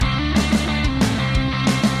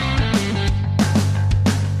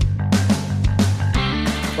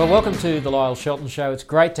Well, welcome to the Lyle Shelton Show. It's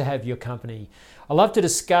great to have your company. I love to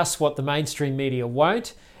discuss what the mainstream media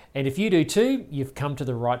won't, and if you do too, you've come to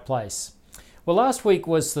the right place. Well, last week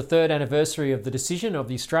was the third anniversary of the decision of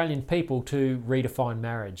the Australian people to redefine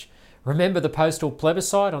marriage. Remember the postal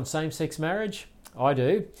plebiscite on same-sex marriage? I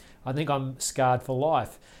do. I think I'm scarred for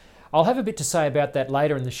life. I'll have a bit to say about that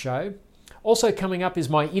later in the show. Also coming up is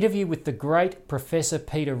my interview with the great Professor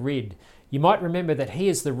Peter Ridd. You might remember that he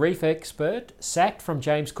is the reef expert sacked from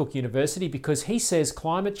James Cook University because he says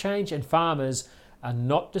climate change and farmers are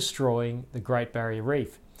not destroying the Great Barrier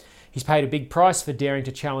Reef. He's paid a big price for daring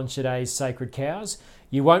to challenge today's sacred cows.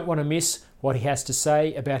 You won't want to miss what he has to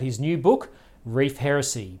say about his new book, Reef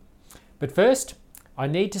Heresy. But first, I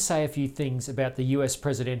need to say a few things about the US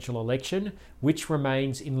presidential election, which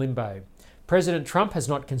remains in limbo. President Trump has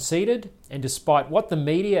not conceded, and despite what the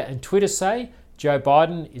media and Twitter say, Joe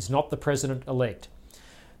Biden is not the president-elect.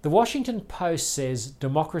 The Washington Post says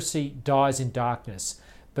democracy dies in darkness,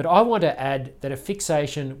 but I want to add that a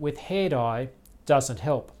fixation with hair dye doesn't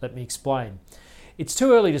help. Let me explain. It's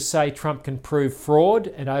too early to say Trump can prove fraud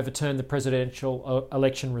and overturn the presidential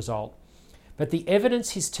election result, but the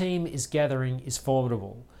evidence his team is gathering is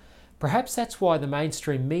formidable. Perhaps that's why the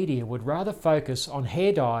mainstream media would rather focus on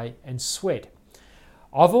hair dye and sweat.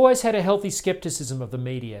 I've always had a healthy skepticism of the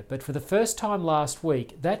media, but for the first time last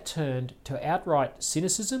week, that turned to outright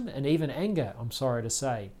cynicism and even anger, I'm sorry to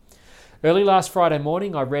say. Early last Friday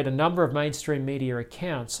morning, I read a number of mainstream media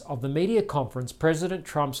accounts of the media conference President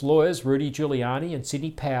Trump's lawyers, Rudy Giuliani and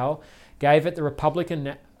Sidney Powell, gave at the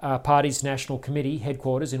Republican Party's National Committee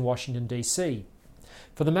headquarters in Washington, D.C.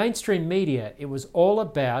 For the mainstream media, it was all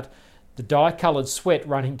about the dye-coloured sweat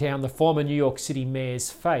running down the former New York City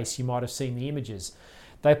mayor's face. You might have seen the images.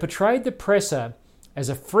 They portrayed the presser as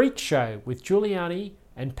a freak show with Giuliani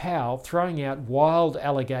and Powell throwing out wild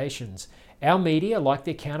allegations. Our media, like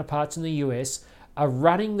their counterparts in the US, are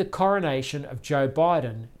running the coronation of Joe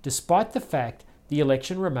Biden despite the fact the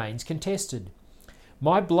election remains contested.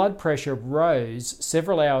 My blood pressure rose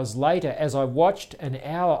several hours later as I watched an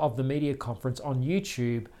hour of the media conference on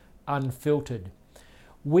YouTube unfiltered.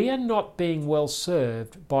 We are not being well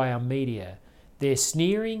served by our media. Their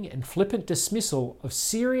sneering and flippant dismissal of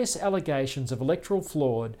serious allegations of electoral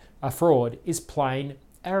fraud is plain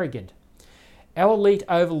arrogant. Our elite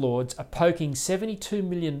overlords are poking 72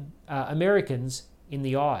 million Americans in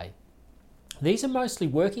the eye. These are mostly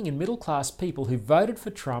working and middle-class people who voted for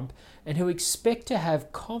Trump and who expect to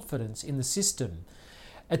have confidence in the system.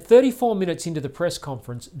 At 34 minutes into the press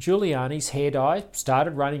conference, Giuliani's hair dye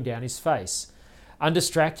started running down his face.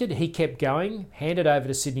 Undistracted, he kept going, handed over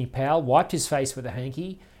to Sidney Powell, wiped his face with a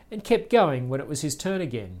hanky, and kept going when it was his turn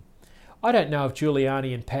again. I don't know if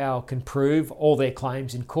Giuliani and Powell can prove all their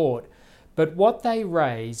claims in court, but what they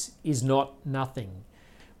raise is not nothing.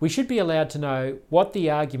 We should be allowed to know what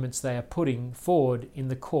the arguments they are putting forward in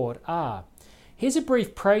the court are. Here's a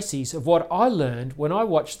brief précis of what I learned when I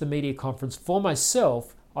watched the media conference for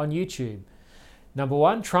myself on YouTube. Number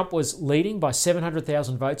one, Trump was leading by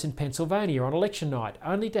 700,000 votes in Pennsylvania on election night,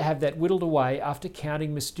 only to have that whittled away after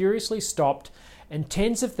counting mysteriously stopped and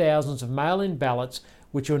tens of thousands of mail-in ballots,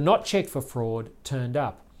 which were not checked for fraud, turned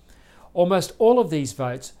up. Almost all of these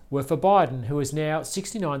votes were for Biden, who is now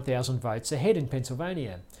 69,000 votes ahead in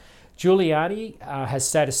Pennsylvania. Giuliani has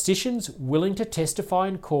statisticians willing to testify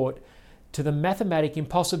in court to the mathematic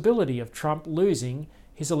impossibility of Trump losing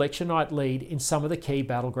his election night lead in some of the key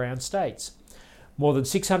battleground states. More than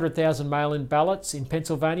 600,000 mail-in ballots in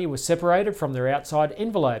Pennsylvania were separated from their outside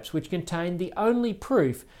envelopes, which contained the only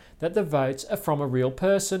proof that the votes are from a real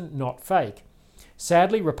person, not fake.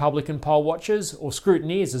 Sadly, Republican poll watchers, or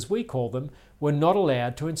scrutineers as we call them, were not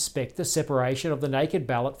allowed to inspect the separation of the naked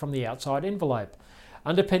ballot from the outside envelope.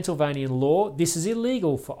 Under Pennsylvania law, this is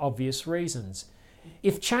illegal for obvious reasons.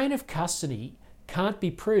 If chain of custody can't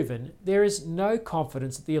be proven, there is no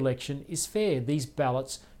confidence that the election is fair. These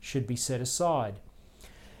ballots should be set aside.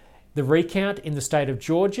 The recount in the state of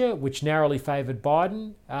Georgia, which narrowly favoured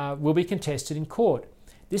Biden, will be contested in court.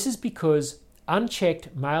 This is because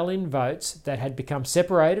unchecked mail-in votes that had become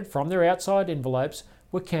separated from their outside envelopes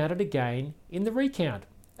were counted again in the recount.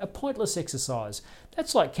 A pointless exercise.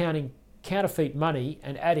 That's like counting counterfeit money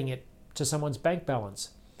and adding it to someone's bank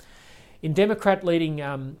balance. In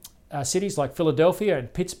Democrat-leading cities like Philadelphia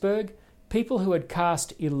and Pittsburgh, people who had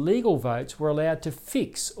cast illegal votes were allowed to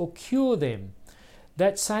fix or cure them.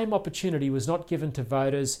 That same opportunity was not given to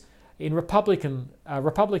voters in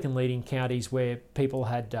Republican-leading counties where people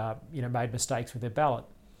had made mistakes with their ballot.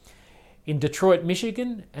 In Detroit,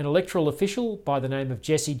 Michigan, an electoral official by the name of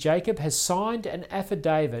Jesse Jacob has signed an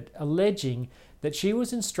affidavit alleging that she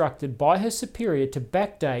was instructed by her superior to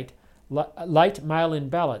backdate late mail-in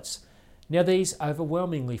ballots. Now, these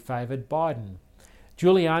overwhelmingly favoured Biden.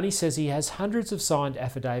 Giuliani says he has hundreds of signed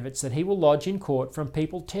affidavits that he will lodge in court from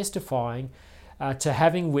people testifying to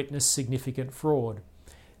having witnessed significant fraud.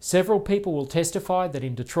 Several people will testify that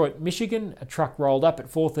in Detroit, Michigan, a truck rolled up at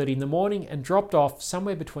 4:30 in the morning and dropped off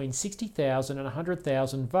somewhere between 60,000 and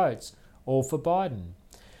 100,000 votes, all for Biden.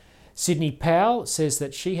 Sidney Powell says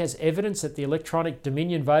that she has evidence that the electronic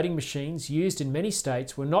Dominion voting machines used in many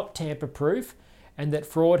states were not tamper-proof and that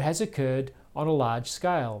fraud has occurred on a large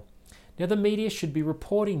scale. Now, the media should be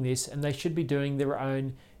reporting this and they should be doing their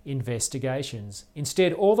own investigations.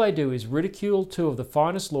 Instead, all they do is ridicule two of the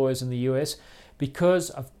finest lawyers in the US because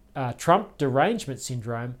of Trump derangement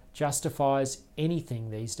syndrome justifies anything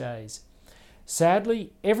these days.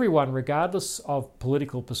 Sadly, everyone, regardless of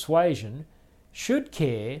political persuasion, should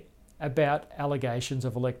care about allegations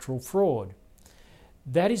of electoral fraud.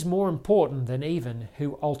 That is more important than even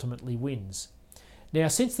who ultimately wins. Now,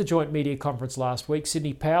 since the joint media conference last week,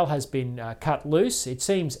 Sidney Powell has been cut loose, it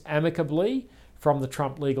seems amicably, from the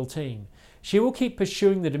Trump legal team. She will keep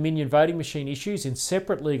pursuing the Dominion voting machine issues in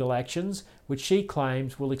separate legal actions, which she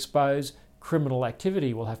claims will expose criminal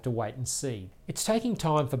activity. We'll have to wait and see. It's taking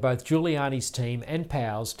time for both Giuliani's team and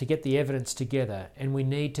Powell's to get the evidence together, and we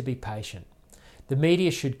need to be patient. The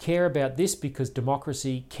media should care about this because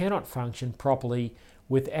democracy cannot function properly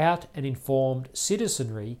without an informed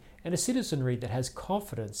citizenry and a citizenry that has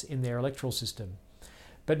confidence in their electoral system.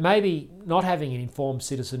 But maybe not having an informed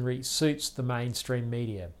citizenry suits the mainstream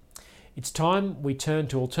media. It's time we turn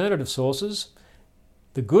to alternative sources.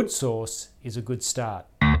 The good source is a good start.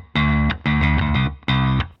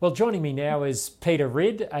 Well, joining me now is Peter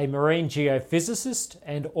Ridd, a marine geophysicist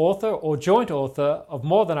and author or joint author of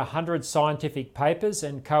more than 100 scientific papers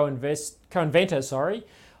and co-inventor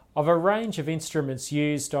of a range of instruments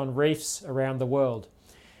used on reefs around the world.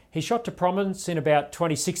 He shot to prominence in about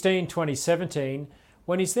 2016-2017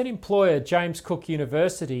 when his then employer, James Cook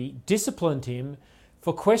University, disciplined him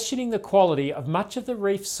for questioning the quality of much of the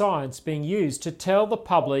reef science being used to tell the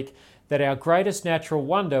public that our greatest natural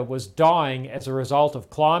wonder was dying as a result of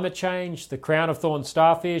climate change, the crown of thorns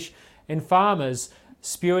starfish, and farmers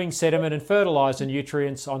spewing sediment and fertiliser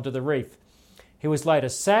nutrients onto the reef. He was later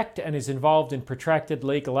sacked and is involved in protracted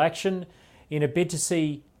legal action in a bid to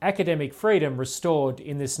see academic freedom restored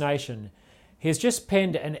in this nation. He has just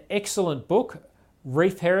penned an excellent book,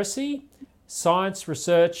 Reef Heresy, Science,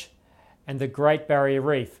 Research, and the Great Barrier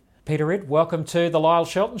Reef. Peter Ridd, welcome to the Lyle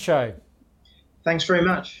Shelton Show. Thanks very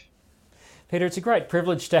much. Peter, it's a great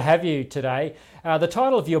privilege to have you today. The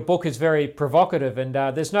title of your book is very provocative, and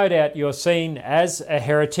there's no doubt you're seen as a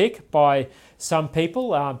heretic by some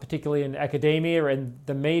people, particularly in academia and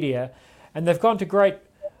the media, and they've gone to great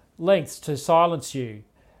lengths to silence you.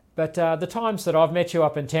 But the times that I've met you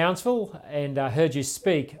up in Townsville and heard you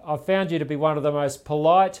speak, I've found you to be one of the most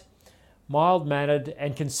polite, mild-mannered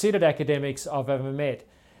and considered academics I've ever met.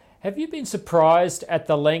 Have you been surprised at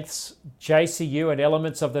the lengths JCU and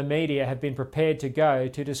elements of the media have been prepared to go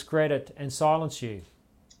to discredit and silence you?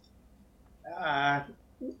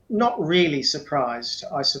 Not really surprised,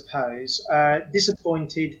 I suppose.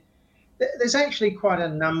 Disappointed. There's actually quite a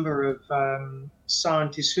number of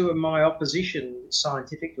scientists who are my opposition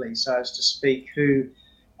scientifically, so as to speak, who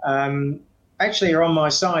actually are on my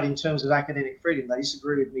side in terms of academic freedom. They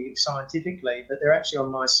disagree with me scientifically, but they're actually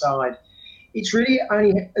on my side. It's really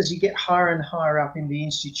only as you get higher and higher up in the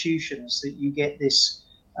institutions that you get this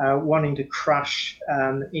wanting to crush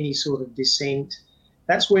any sort of dissent.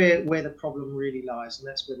 That's where the problem really lies, and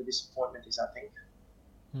that's where the disappointment is, I think.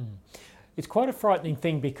 It's quite a frightening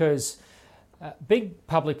thing because big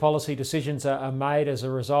public policy decisions are made as a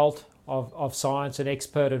result of science and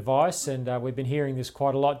expert advice, and we've been hearing this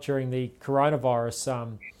quite a lot during the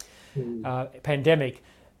coronavirus pandemic.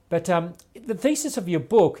 But the thesis of your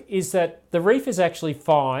book is that the reef is actually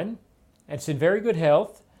fine, and it's in very good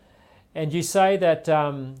health, and you say that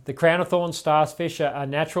the crown of thorns starfish are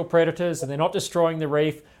natural predators and they're not destroying the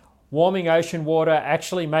reef. Warming ocean water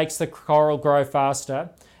actually makes the coral grow faster,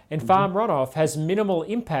 and farm runoff has minimal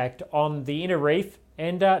impact on the inner reef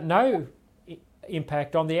and no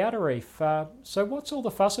impact on the outer reef. So what's all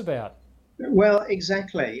the fuss about? Well,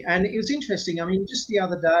 exactly. And it was interesting. I mean, just the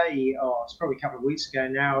other day, it's probably a couple of weeks ago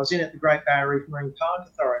now, I was in at the Great Barrier Reef Marine Park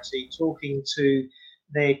Authority talking to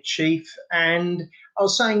their chief, and I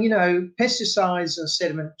was saying, pesticides and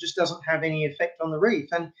sediment just doesn't have any effect on the reef.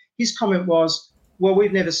 And his comment was, well,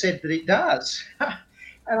 we've never said that it does.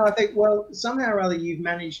 And I think, well, somehow or other you've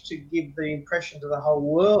managed to give the impression to the whole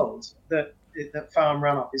world that farm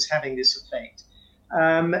runoff is having this effect.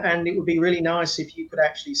 And it would be really nice if you could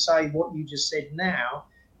actually say what you just said now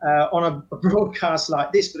on a broadcast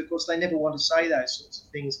like this. But of course, they never want to say those sorts of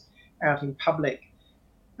things out in public.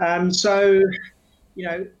 So,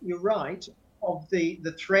 you're right. Of the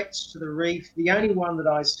threats to the reef, the only one that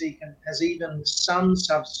I see has even some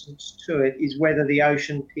substance to it is whether the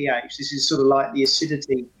ocean pH, this is sort of like the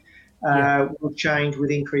acidity, will change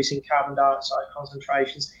with increasing carbon dioxide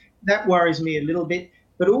concentrations. That worries me a little bit.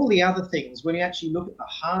 But all the other things, when you actually look at the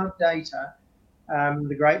hard data,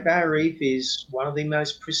 the Great Barrier Reef is one of the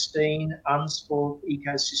most pristine, unspoiled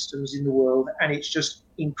ecosystems in the world, and it's just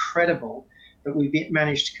incredible that we've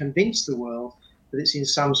managed to convince the world that it's in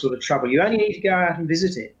some sort of trouble. You only need to go out and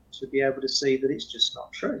visit it to be able to see that it's just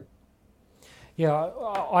not true. Yeah,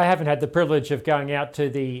 I haven't had the privilege of going out to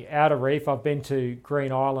the outer reef. I've been to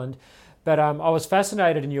Green Island, but I was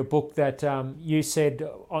fascinated in your book that you said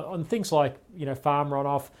on things like farm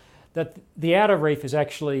runoff that the outer reef is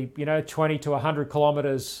actually 20 to 100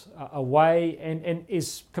 kilometres away and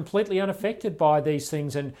is completely unaffected by these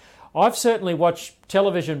things. And I've certainly watched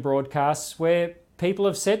television broadcasts where people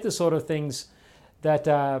have said the sort of things that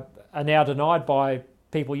are now denied by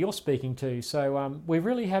people you're speaking to. So we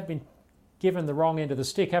really have been given the wrong end of the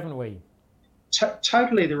stick, haven't we?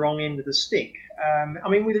 Totally the wrong end of the stick.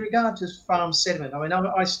 With regard to farm sediment,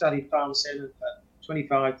 I studied farm sediment for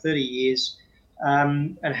 25, 30 years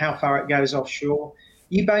and how far it goes offshore.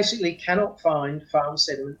 You basically cannot find farm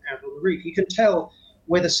sediment out on the reef. You can tell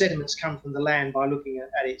whether sediments come from the land by looking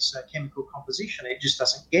at its chemical composition. It just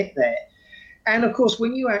doesn't get there. And of course,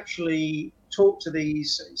 when you actually talk to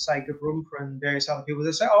these, say, Gabrumpa and various other people,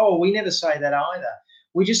 they say, oh, we never say that either.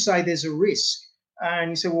 We just say there's a risk. And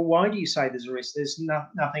you say, well, why do you say there's a risk? There's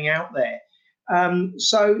nothing out there.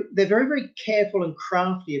 So they're very, very careful and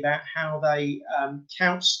crafty about how they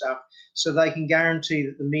count stuff so they can guarantee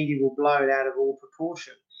that the media will blow it out of all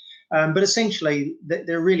proportion. But essentially,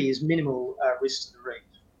 there really is minimal risk to the reef.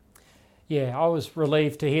 Yeah, I was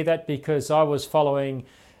relieved to hear that because I was following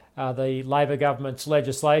the Labor government's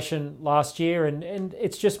legislation last year, and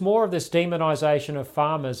it's just more of this demonisation of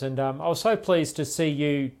farmers. And I was so pleased to see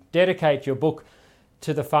you dedicate your book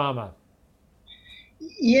to the farmer.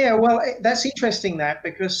 Yeah, well, that's interesting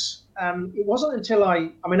because it wasn't until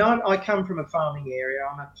I come from a farming area.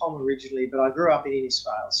 I'm a Pom originally, but I grew up in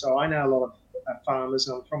Innisfail, so I know a lot of farmers.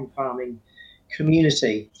 I'm from a farming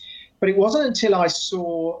community. But it wasn't until I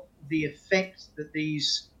saw the effect that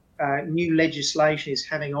these new legislation is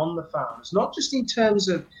having on the farmers, not just in terms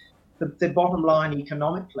of the bottom line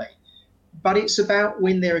economically, but it's about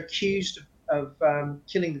when they're accused of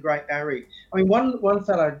killing the Great Barrier Reef. One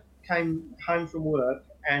fellow came home from work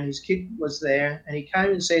and his kid was there, and he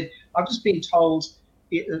came and said, I've just been told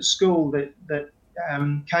at school that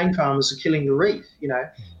cane farmers are killing the reef.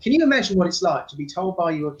 Can you imagine what it's like to be told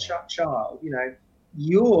by your child,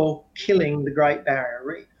 you're killing the Great Barrier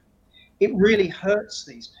Reef? It really hurts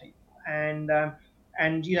these people, and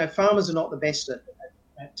farmers are not the best at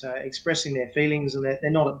expressing their feelings, and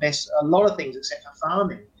they're not at best a lot of things except for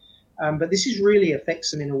farming. But this really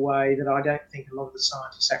affects them in a way that I don't think a lot of the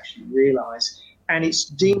scientists actually realise, and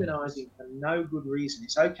it's demonising for no good reason.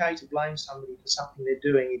 It's okay to blame somebody for something they're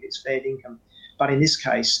doing if it's fair income, but in this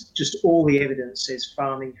case, just all the evidence says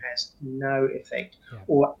farming has no effect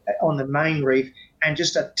or on the main reef, and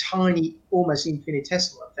just a tiny, almost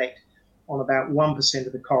infinitesimal effect on about 1%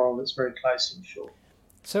 of the coral that's very close inshore.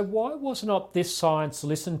 So why was not this science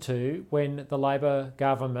listened to when the Labor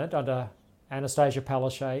government under Anastasia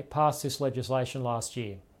Palaszczuk passed this legislation last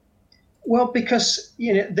year? Well, because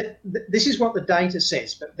this is what the data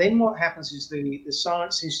says, but then what happens is the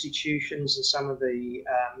science institutions and some of the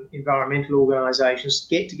environmental organisations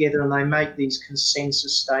get together and they make these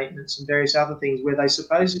consensus statements and various other things where they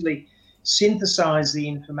supposedly synthesise the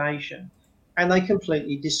information and they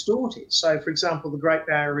completely distort it. So, for example, the Great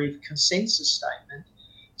Barrier Reef consensus statement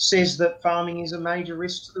says that farming is a major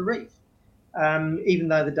risk to the reef, even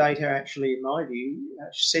though the data actually, in my view,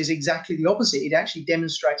 says exactly the opposite. It actually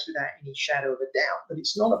demonstrates without any shadow of a doubt that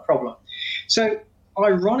it's not a problem. So,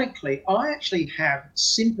 ironically, I actually have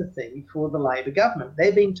sympathy for the Labor government.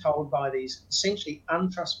 They're being told by these essentially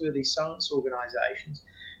untrustworthy science organisations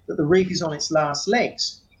that the reef is on its last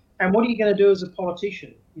legs. And what are you going to do as a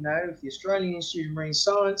politician? If the Australian Institute of Marine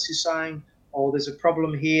Science is saying, oh, there's a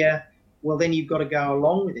problem here, well, then you've got to go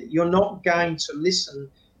along with it. You're not going to listen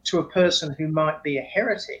to a person who might be a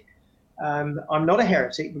heretic. I'm not a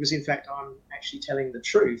heretic because, in fact, I'm actually telling the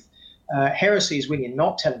truth. Heresy is when you're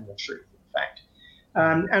not telling the truth, in fact.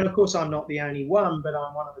 And, of course, I'm not the only one, but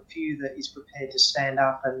I'm one of the few that is prepared to stand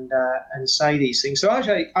up and say these things. So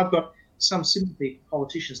actually, I've got some sympathy for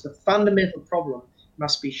politicians. The fundamental problem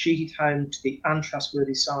must be sheeted home to the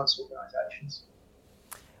untrustworthy science organisations.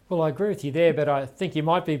 Well, I agree with you there, but I think you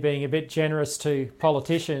might be being a bit generous to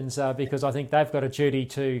politicians because I think they've got a duty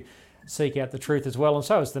to seek out the truth as well, and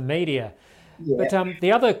so is the media. Yeah. But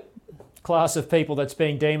the other class of people that's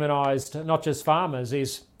being demonised, not just farmers,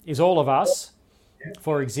 is all of us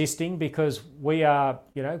for existing, because we are,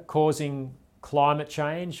 causing climate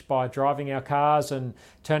change by driving our cars and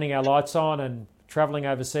turning our lights on and travelling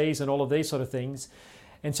overseas and all of these sort of things.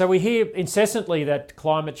 And so we hear incessantly that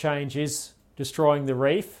climate change is destroying the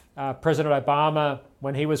reef. President Obama,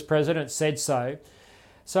 when he was president, said so.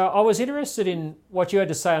 So I was interested in what you had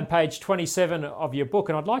to say on page 27 of your book,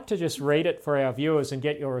 and I'd like to just read it for our viewers and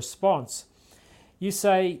get your response. You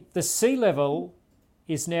say, the sea level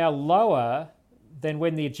is now lower than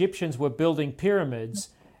when the Egyptians were building pyramids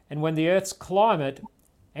and when the Earth's climate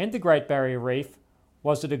and the Great Barrier Reef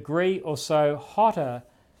was a degree or so hotter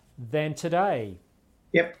than today.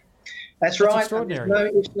 Yep, that's right. Extraordinary.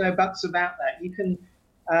 There's no buts about that. You can.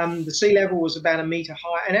 The sea level was about a metre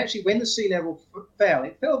high, and actually, when the sea level fell,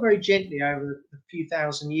 it fell very gently over a few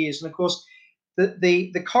thousand years. And of course,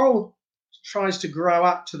 the coral tries to grow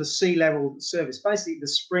up to the sea level surface, basically the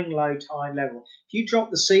spring low tide level. If you drop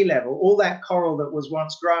the sea level, all that coral that was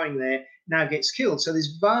once growing there now gets killed. So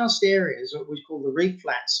there's vast areas, what we call the reef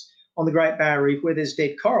flats, on the Great Barrier Reef where there's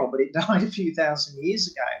dead coral, but it died a few thousand years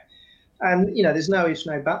ago. And, there's no ifs,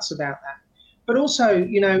 no buts about that. But also,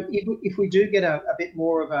 if we do get a bit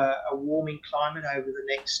more of a warming climate over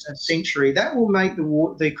the next century, that will make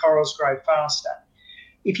the corals grow faster.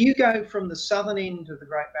 If you go from the southern end of the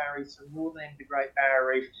Great Barrier Reef to the northern end of the Great Barrier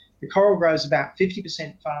Reef, the coral grows about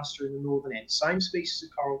 50% faster in the northern end. Same species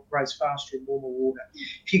of coral grows faster in warmer water.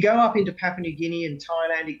 If you go up into Papua New Guinea and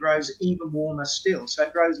Thailand, it grows even warmer still. So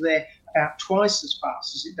it grows there about twice as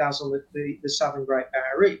fast as it does on the southern Great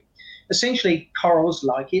Barrier Reef. Essentially, corals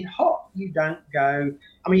like it hot. You don't go...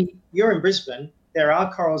 you're in Brisbane. There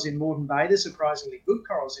are corals in Moreton Bay. There's surprisingly good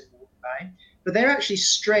corals in Moreton Bay. But they're actually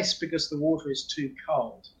stressed because the water is too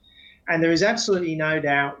cold. And there is absolutely no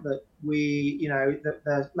doubt that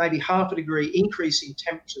the maybe half a degree increase in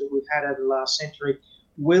temperature that we've had over the last century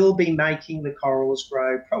will be making the corals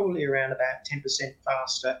grow probably around about 10%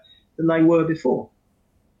 faster than they were before.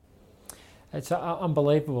 It's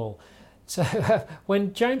unbelievable. So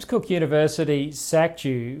when James Cook University sacked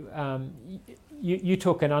you, you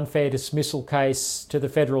took an unfair dismissal case to the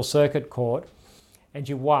Federal Circuit Court and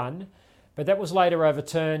you won, but that was later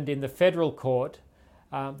overturned in the Federal Court.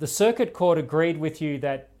 The Circuit Court agreed with you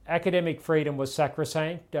that academic freedom was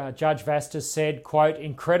sacrosanct. Judge Vastas said, quote,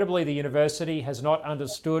 incredibly, the university has not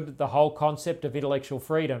understood the whole concept of intellectual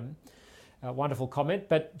freedom. Wonderful comment.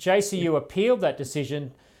 But JCU appealed that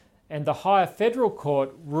decision and the higher federal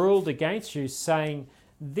court ruled against you, saying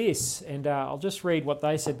this, and I'll just read what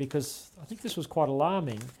they said because I think this was quite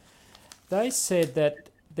alarming. They said that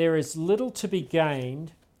there is little to be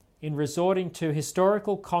gained in resorting to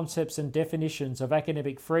historical concepts and definitions of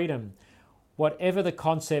academic freedom. Whatever the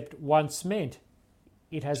concept once meant,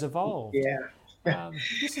 it has evolved. Yeah.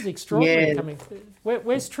 This is extraordinary. Yeah. Coming.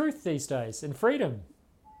 Where's truth these days and freedom?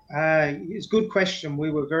 It's a good question.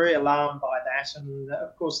 We were very alarmed by that, and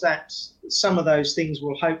of course, some of those things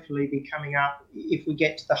will hopefully be coming up if we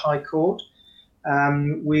get to the High Court.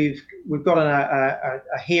 We've got a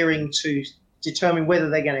hearing to determine whether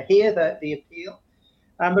they're going to hear the appeal.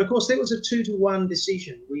 But of course, there was a 2-1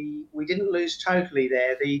 decision. We didn't lose totally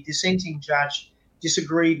there. The dissenting judge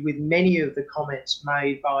disagreed with many of the comments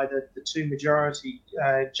made by the two majority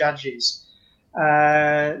judges.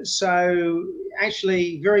 So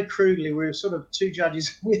actually, very crudely, we were sort of 2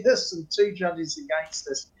 judges with us and 2 judges against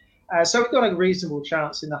us. So we've got a reasonable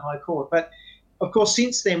chance in the High Court. But of course,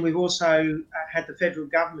 since then, we've also had the federal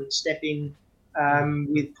government step in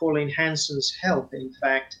with Pauline Hanson's help, in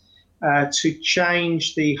fact, to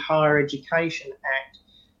change the Higher Education Act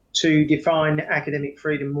to define academic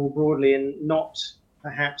freedom more broadly and not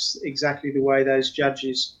perhaps exactly the way those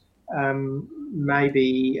judges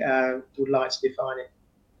maybe would like to define it.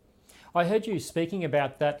 I heard you speaking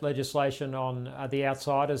about that legislation on The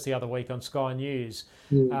Outsiders the other week on Sky News.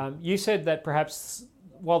 You said that perhaps,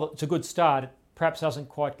 while it's a good start, it perhaps doesn't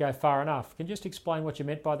quite go far enough. Can you just explain what you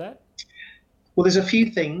meant by that? Well, there's a few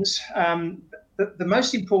things. The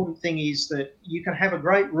most important thing is that you can have a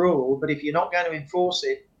great rule, but if you're not going to enforce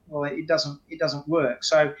it, well, it doesn't work.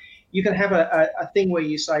 So you can have a thing where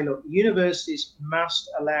you say, look, universities must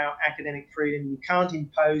allow academic freedom. You can't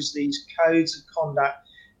impose these codes of conduct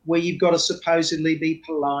where you've got to supposedly be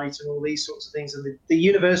polite and all these sorts of things. And the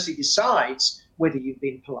university decides whether you've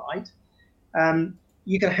been polite.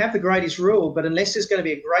 you can have the greatest rule, but unless there's going to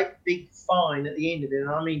be a great big fine at the end of it, and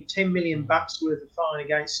I mean $10 million worth of fine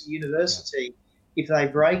against the university if they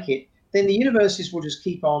break it, then the universities will just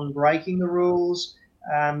keep on breaking the rules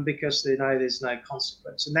because they know there's no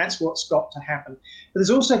consequence. And that's what's got to happen. But there's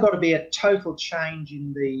also got to be a total change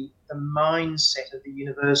in the mindset of the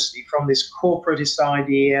university from this corporatist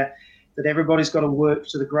idea that everybody's got to work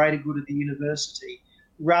to the greater good of the university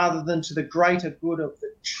rather than to the greater good of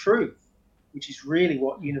the truth, which is really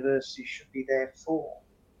what universities should be there for.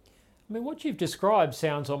 I mean, what you've described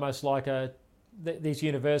sounds almost like these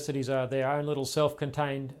universities are their own little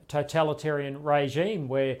self-contained totalitarian regime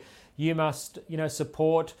where you must,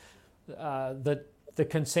 support the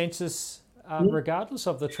consensus regardless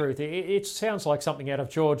of the truth. It sounds like something out of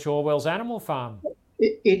George Orwell's Animal Farm.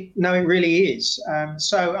 No, it really is.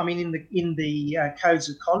 So, I mean, in the codes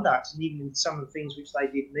of conduct, and even in some of the things which they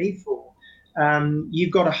did me for,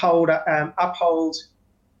 you've got to uphold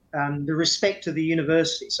the respect of the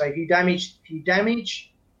university. So, if you damage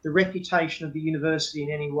the reputation of the university in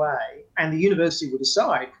any way, and the university will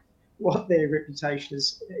decide what their reputation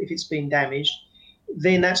is if it's been damaged,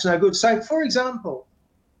 then that's no good. So, for example,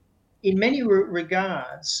 in many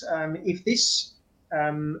regards, if this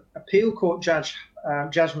appeal court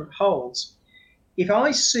judgment holds, if I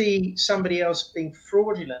see somebody else being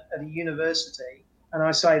fraudulent at a university and I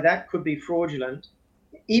say that could be fraudulent,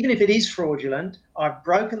 even if it is fraudulent, I've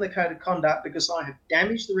broken the code of conduct because I have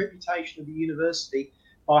damaged the reputation of the university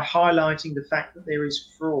by highlighting the fact that there is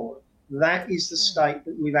fraud. That is the state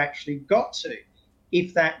that we've actually got to,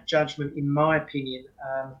 if that judgment, in my opinion,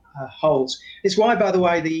 holds. It's why, by the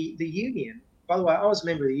way, the union, I was a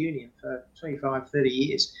member of the union for 25, 30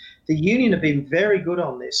 years. The union have been very good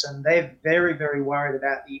on this, and they're very, very worried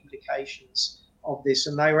about the implications of this.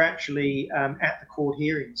 And they were actually at the court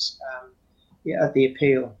hearings at the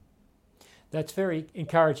appeal. That's very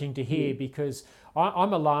encouraging to hear, because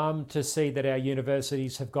I'm alarmed to see that our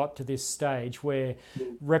universities have got to this stage where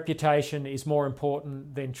reputation is more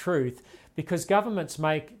important than truth, because governments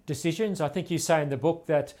make decisions. I think you say in the book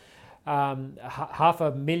that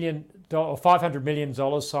 $500 million,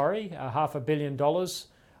 $500 billion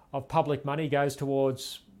of public money goes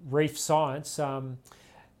towards reef science. And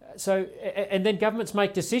then governments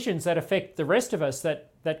make decisions that affect the rest of us, that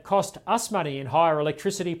cost us money in higher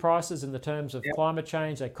electricity prices in the terms of climate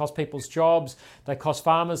change. They cost people's jobs. They cost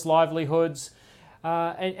farmers' livelihoods.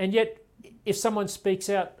 And yet, if someone speaks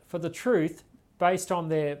out for the truth based on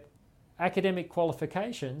their academic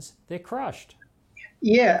qualifications, they're crushed.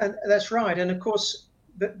 Yeah, and that's right. And of course,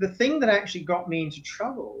 the thing that actually got me into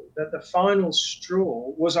trouble, that the final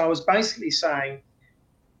straw, was I was basically saying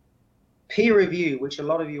peer review, which a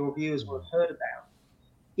lot of your viewers will have heard about,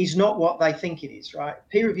 is not what they think it is, right?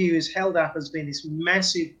 Peer review is held up as being this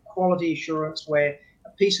massive quality assurance where a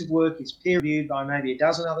piece of work is peer reviewed by maybe a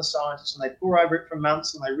dozen other scientists and they pore over it for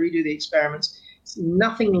months and they redo the experiments. It's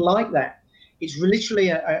nothing like that. It's literally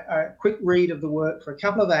a quick read of the work for a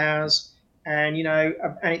couple of hours, and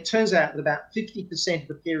and it turns out that about 50% of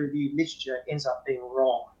the peer-reviewed literature ends up being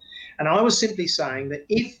wrong. And I was simply saying that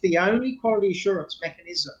if the only quality assurance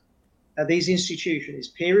mechanism of these institutions is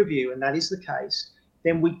peer review, and that is the case,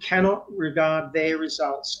 then we cannot regard their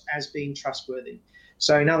results as being trustworthy.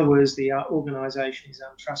 So in other words, the organisation is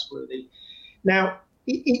untrustworthy. Now,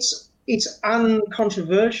 it's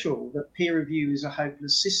uncontroversial that peer review is a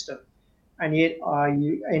hopeless system. And yet I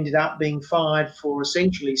ended up being fired for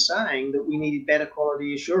essentially saying that we needed better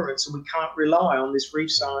quality assurance and we can't rely on this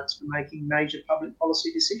reef science for making major public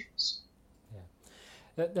policy decisions.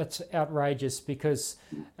 Yeah, that's outrageous, because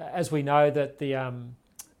as we know that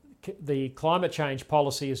the climate change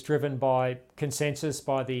policy is driven by consensus,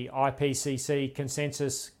 by the IPCC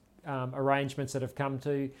consensus arrangements that have come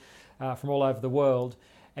to from all over the world.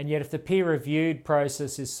 And yet if the peer-reviewed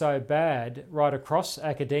process is so bad right across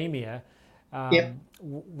academia,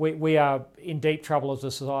 we are in deep trouble as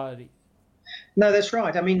a society. No, that's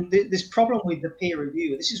right. I mean, this problem with the peer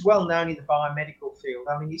review, this is well known in the biomedical field.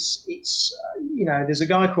 I mean, it's there's a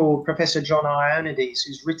guy called Professor John Ioannidis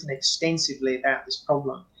who's written extensively about this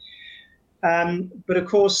problem. But of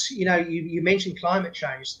course, you mentioned climate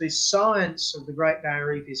change. The science of the Great Barrier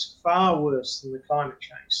Reef is far worse than the climate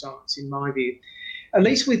change science, in my view. At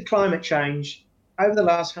least with climate change, over the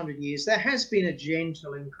last 100 years, there has been a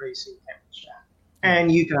gentle increase in temperature.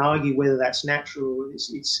 And you can argue whether that's natural or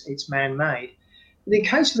it's man-made. But in the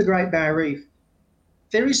case of the Great Barrier Reef,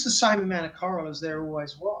 there is the same amount of coral as there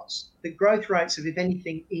always was. The growth rates have, if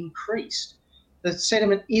anything, increased. The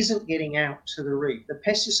sediment isn't getting out to the reef. The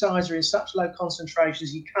pesticides are in such low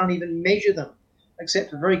concentrations you can't even measure them,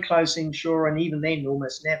 except for very close inshore, and even then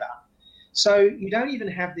almost never. So you don't even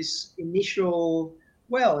have this initial,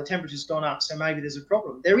 well, the temperature's gone up, so maybe there's a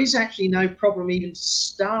problem. There is actually no problem even to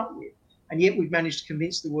start with. And yet we've managed to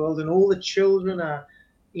convince the world, and all the children are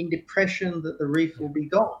in depression that the reef will be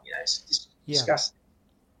gone. It's disgusting.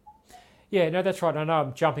 Yeah, no, that's right. I know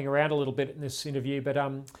I'm jumping around a little bit in this interview, but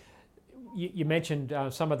you mentioned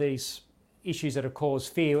some of these issues that have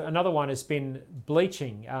caused fear. Another one has been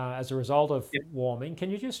bleaching as a result of warming. Can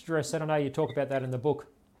you just address that? I know you talk about that in the book.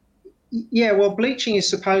 Yeah, well, bleaching is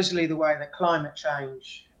supposedly the way that climate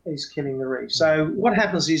change is killing the reef. So what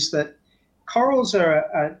happens is that corals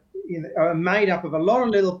are made up of a lot of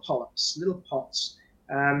little polyps, little pots,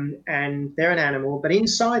 and they're an animal, but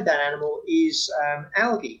inside that animal is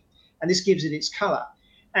algae, and this gives it its colour.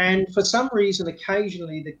 And for some reason,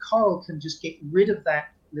 occasionally the coral can just get rid of that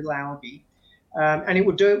little algae, and it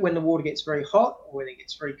will do it when the water gets very hot, or when it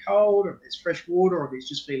gets very cold, or if there's fresh water, or if it's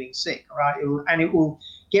just feeling sick, right? It will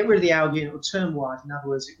get rid of the algae and it will turn white. In other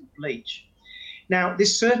words, it will bleach. Now,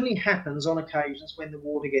 this certainly happens on occasions when the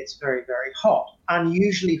water gets very, very hot,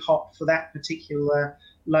 unusually hot for that particular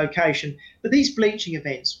location. But these bleaching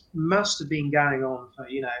events must have been going on for,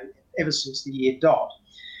 ever since the year dot.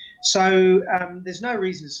 So there's no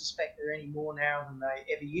reason to suspect they're any more now than they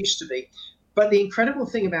ever used to be. But the incredible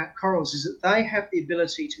thing about corals is that they have the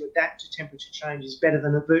ability to adapt to temperature changes better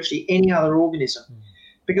than virtually any other organism,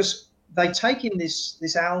 because they take in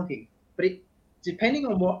this algae, but depending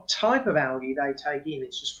on what type of algae they take in,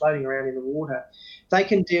 it's just floating around in the water, they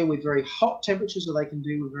can deal with very hot temperatures or they can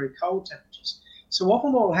deal with very cold temperatures. So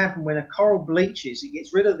often what will happen when a coral bleaches, it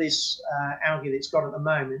gets rid of this algae that it's got at the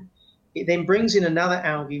moment. It then brings in another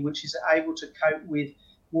algae which is able to cope with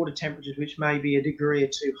water temperatures which may be a degree or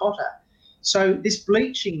two hotter. So this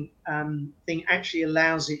bleaching thing actually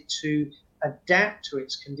allows it to adapt to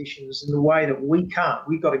its conditions in the way that we can't.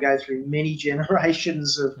 We've got to go through many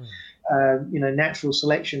generations of natural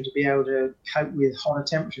selection to be able to cope with hotter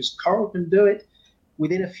temperatures. Coral can do it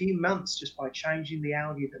within a few months just by changing the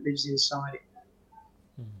algae that lives inside it.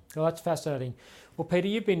 Well, that's fascinating. Well, Peter,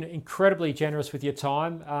 you've been incredibly generous with your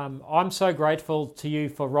time. I'm so grateful to you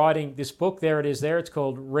for writing this book. There it is there. It's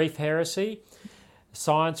called Reef Heresy,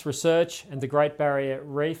 Science, Research and the Great Barrier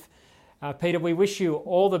Reef. Peter, we wish you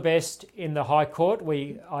all the best in the High Court.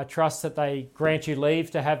 I trust that they grant you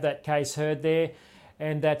leave to have that case heard there,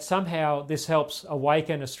 and that somehow this helps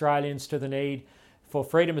awaken Australians to the need for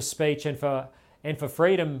freedom of speech and for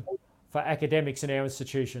freedom for academics in our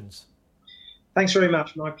institutions. Thanks very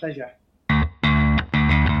much. My pleasure.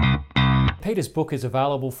 Peter's book is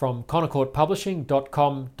available from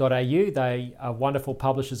connorcourtpublishing.com.au. They are wonderful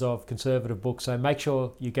publishers of conservative books, so make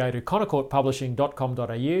sure you go to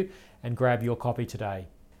connorcourtpublishing.com.au and grab your copy today.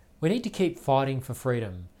 We need to keep fighting for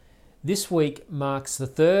freedom. This week marks the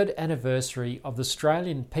 3rd anniversary of the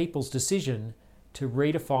Australian people's decision to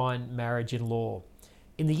redefine marriage in law.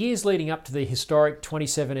 In the years leading up to the historic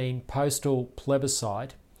 2017 postal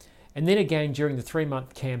plebiscite, and then again during the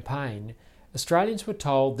 3-month campaign, Australians were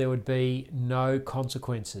told there would be no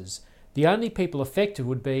consequences. The only people affected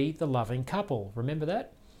would be the loving couple. Remember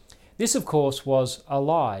that? This, of course, was a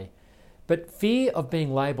lie. But fear of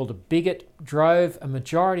being labelled a bigot drove a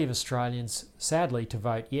majority of Australians, sadly, to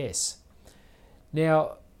vote yes.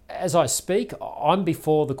 Now, as I speak, I'm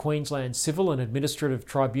before the Queensland Civil and Administrative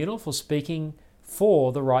Tribunal for speaking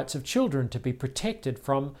for the rights of children to be protected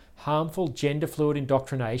from harmful gender-fluid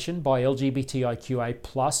indoctrination by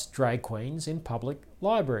LGBTIQA+ drag queens in public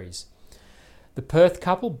libraries. The Perth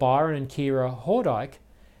couple, Byron and Kira Hordyke,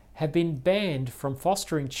 have been banned from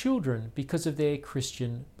fostering children because of their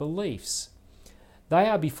Christian beliefs. They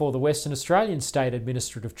are before the Western Australian State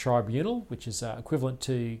Administrative Tribunal, which is equivalent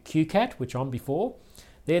to QCAT, which I'm before.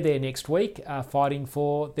 They're there next week fighting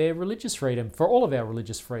for their religious freedom, for all of our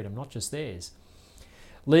religious freedom, not just theirs.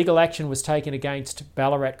 Legal action was taken against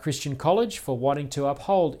Ballarat Christian College for wanting to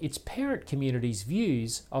uphold its parent community's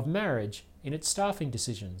views of marriage in its staffing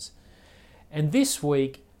decisions. And this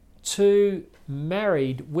week, 2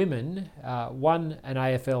 married women, one an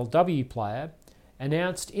AFLW player,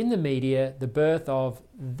 announced in the media the birth of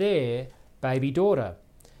their baby daughter.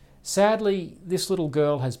 Sadly, this little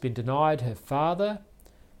girl has been denied her father,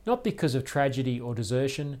 not because of tragedy or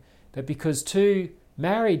desertion, but because 2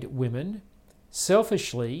 married women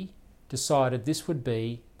selfishly decided this would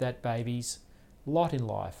be that baby's lot in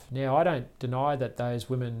life. Now, I don't deny that those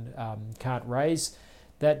women can't raise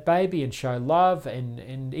that baby and show love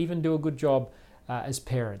and even do a good job as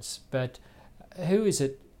parents, but who is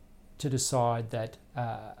it to decide that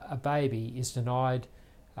a baby is denied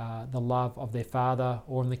the love of their father,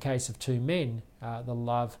 or in the case of 2 men, the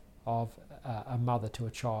love of a mother to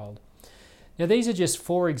a child? Now, these are just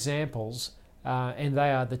 4 examples, and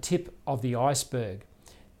they are the tip of the iceberg.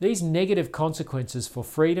 These negative consequences for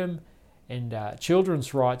freedom and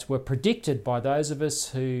children's rights were predicted by those of us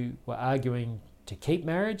who were arguing to keep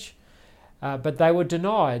marriage, but they were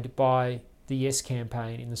denied by the Yes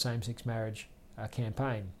campaign in the same-sex marriage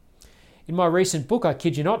campaign. In my recent book, I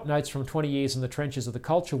kid you not, Notes from 20 Years in the Trenches of the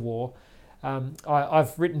Culture War,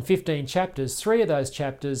 I've written 15 chapters. 3 of those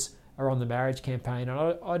chapters are on the marriage campaign,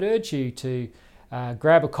 and I'd urge you to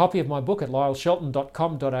grab a copy of my book at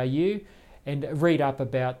lyleshelton.com.au and read up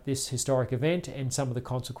about this historic event and some of the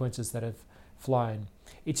consequences that have flown.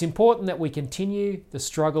 It's important that we continue the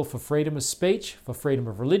struggle for freedom of speech, for freedom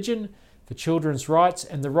of religion, for children's rights,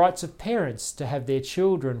 and the rights of parents to have their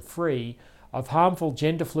children free of harmful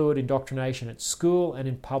gender-fluid indoctrination at school and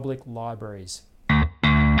in public libraries.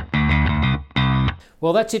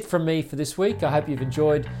 Well, that's it from me for this week. I hope you've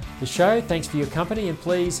enjoyed the show. Thanks for your company, and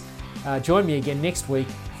please join me again next week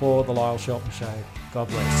for The Lyle Shelton Show. God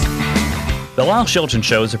bless. The Lyle Shelton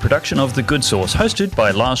Show is a production of The Good Source, hosted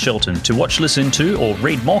by Lyle Shelton. To watch, listen to, or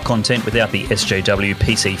read more content without the SJW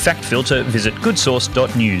PC fact filter, visit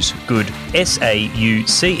goodsource.news. Good,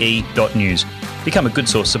 SAUCE.news. Become a Good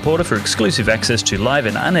Source supporter for exclusive access to live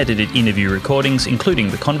and unedited interview recordings, including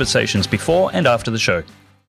the conversations before and after the show.